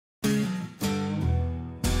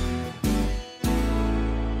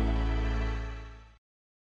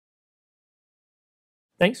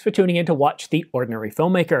Thanks for tuning in to watch The Ordinary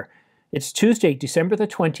Filmmaker. It's Tuesday, December the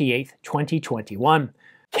 28th, 2021.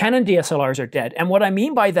 Canon DSLRs are dead, and what I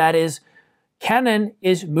mean by that is Canon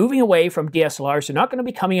is moving away from DSLRs. They're not going to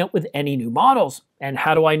be coming out with any new models. And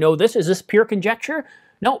how do I know this? Is this pure conjecture?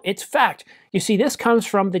 No, it's fact. You see, this comes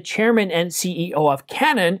from the chairman and CEO of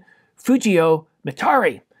Canon, Fujio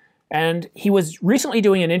Mitarai. And he was recently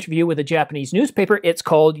doing an interview with a Japanese newspaper. It's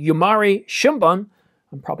called Yomiuri Shimbun.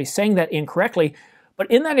 I'm probably saying that incorrectly. But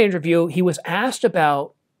in that interview, he was asked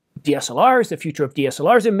about DSLRs, the future of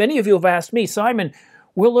DSLRs. And many of you have asked me, Simon,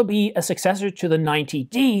 will there be a successor to the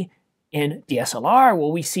 90D in DSLR?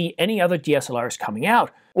 Will we see any other DSLRs coming out?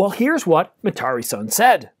 Well, here's what Mitarai-san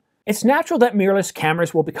said. It's natural that mirrorless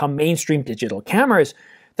cameras will become mainstream digital cameras.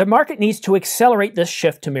 The market needs to accelerate this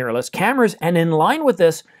shift to mirrorless cameras, and in line with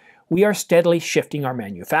this, we are steadily shifting our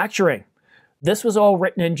manufacturing. This was all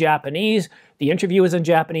written in Japanese. The interview is in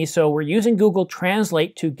Japanese, so we're using Google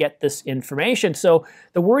Translate to get this information. So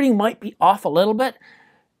the wording might be off a little bit.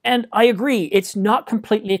 And I agree, it's not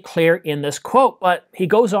completely clear in this quote, but he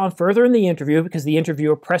goes on further in the interview because the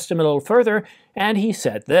interviewer pressed him a little further, and he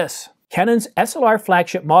said this. Canon's SLR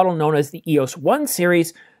flagship model known as the EOS 1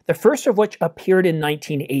 series, the first of which appeared in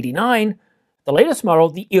 1989, the latest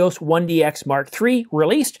model, the EOS 1DX Mark III,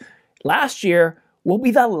 released last year, will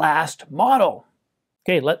be the last model.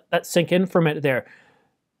 Okay, let that sink in for a minute there.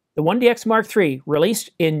 The 1DX Mark III,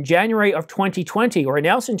 released in January of 2020, or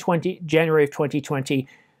announced in January of 2020,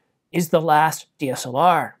 is the last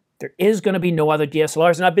DSLR. There is going to be no other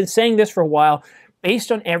DSLRs, and I've been saying this for a while.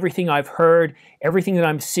 Based on everything I've heard, everything that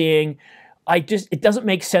I'm seeing, it doesn't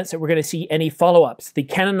make sense that we're going to see any follow-ups. The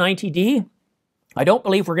Canon 90D, I don't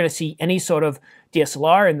believe we're going to see any sort of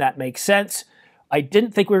DSLR, and that makes sense. I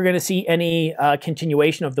didn't think we were going to see any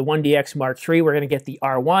continuation of the 1DX Mark III. We're going to get the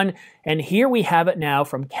R1. And here we have it now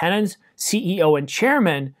from Canon's CEO and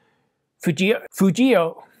chairman, Fujio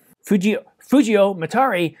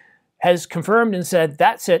Mitarai, has confirmed and said,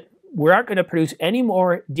 that's it. We aren't going to produce any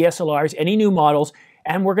more DSLRs, any new models,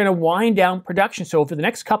 and we're going to wind down production. So for the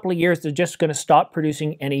next couple of years, they're just going to stop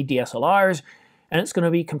producing any DSLRs, and it's going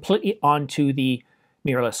to be completely onto the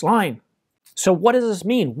mirrorless line. So what does this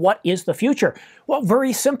mean? What is the future? Well,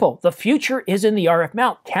 very simple. The future is in the RF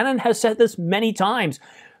mount. Canon has said this many times.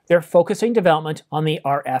 They're focusing development on the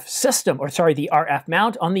RF system, or sorry, the RF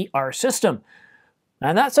mount on the R system.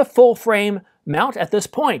 And that's a full frame mount at this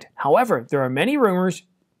point. However, there are many rumors,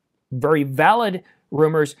 very valid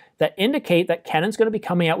rumors, that indicate that Canon's going to be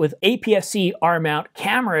coming out with APS-C R-mount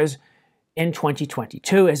cameras in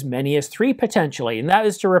 2022, as many as 3 potentially. And that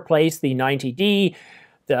is to replace the 90D,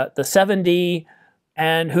 the 7D,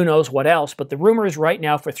 and who knows what else. But the rumor is right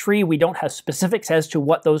now for 3. We don't have specifics as to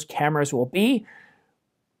what those cameras will be.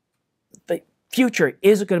 The future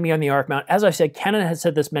is going to be on the RF mount. As I said, Canon has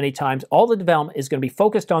said this many times. All the development is going to be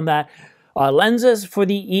focused on that. Lenses for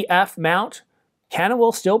the EF mount, Canon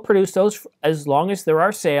will still produce those as long as there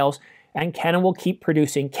are sales, and Canon will keep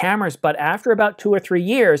producing cameras. But after about 2 or 3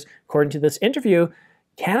 years, according to this interview,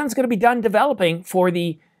 Canon's going to be done developing for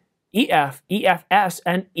the EF, EFS,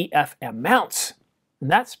 and EFM mounts. And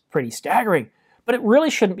that's pretty staggering. But it really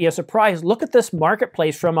shouldn't be a surprise. Look at this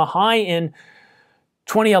marketplace from a high in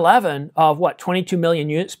 2011 of, 22 million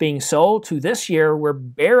units being sold to this year, we're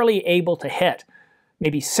barely able to hit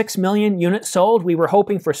maybe 6 million units sold. We were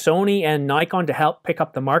hoping for Sony and Nikon to help pick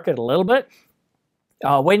up the market a little bit.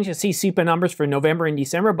 Waiting to see SEPA numbers for November and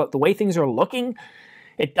December, but the way things are looking,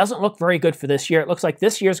 it doesn't look very good for this year. It looks like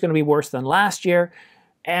this year is going to be worse than last year.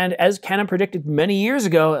 And as Canon predicted many years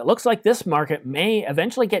ago, it looks like this market may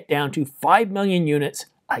eventually get down to 5 million units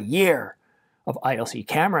a year of ILC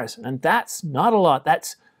cameras. And that's not a lot.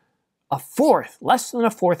 That's a fourth, less than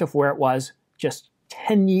a fourth of where it was just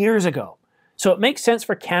 10 years ago. So it makes sense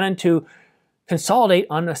for Canon to consolidate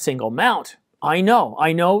on a single mount. I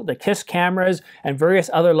know the KISS cameras and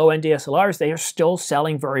various other low-end DSLRs, they are still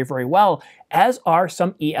selling very, very well, as are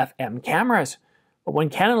some EFM cameras. But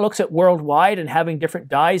when Canon looks at worldwide and having different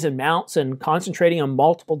dies and mounts and concentrating on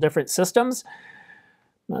multiple different systems,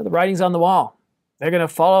 well, the writing's on the wall. They're going to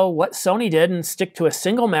follow what Sony did and stick to a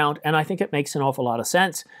single mount, and I think it makes an awful lot of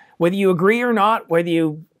sense. Whether you agree or not,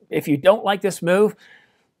 if you don't like this move,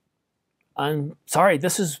 I'm sorry,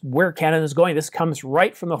 this is where Canon is going. This comes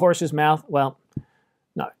right from the horse's mouth. Well,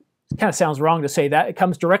 no, it kind of sounds wrong to say that. It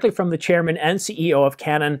comes directly from the chairman and CEO of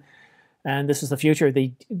Canon, and this is the future.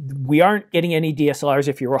 We aren't getting any DSLRs.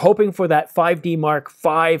 If you were hoping for that 5D Mark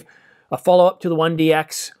V, a follow-up to the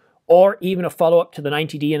 1DX, or even a follow-up to the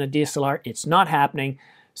 90D and a DSLR, it's not happening.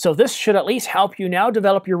 So this should at least help you now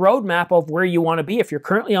develop your roadmap of where you want to be. If you're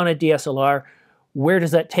currently on a DSLR, where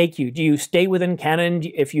does that take you? Do you stay within Canon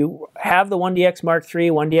if you have the 1DX Mark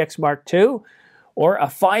III, 1DX Mark II, or a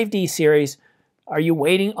 5D series? Are you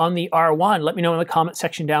waiting on the R1? Let me know in the comment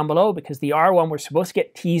section down below, because the R1, we're supposed to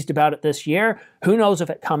get teased about it this year. Who knows if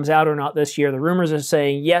it comes out or not this year? The rumors are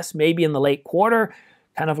saying yes, maybe in the late quarter,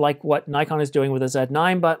 kind of like what Nikon is doing with the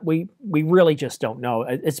Z9, but we really just don't know.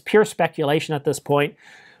 It's pure speculation at this point,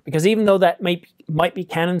 because even though that might be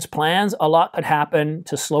Canon's plans, a lot could happen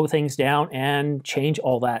to slow things down and change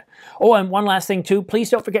all that. Oh, and one last thing too, please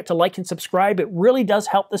don't forget to like and subscribe. It really does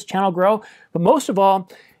help this channel grow. But most of all,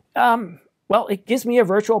 well, it gives me a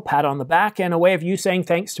virtual pat on the back and a way of you saying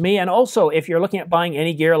thanks to me. And also, if you're looking at buying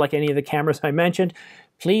any gear like any of the cameras I mentioned,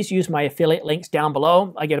 please use my affiliate links down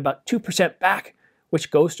below. I get about 2% back,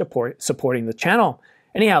 which goes to supporting the channel.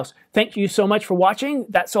 Anyhow, thank you so much for watching.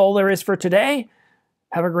 That's all there is for today.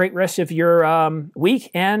 Have a great rest of your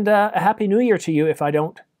week, and a Happy New Year to you if I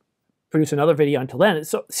don't produce another video until then.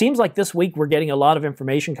 It seems like this week we're getting a lot of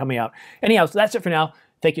information coming out. Anyhow, so that's it for now.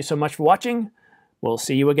 Thank you so much for watching. We'll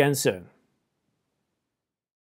see you again soon.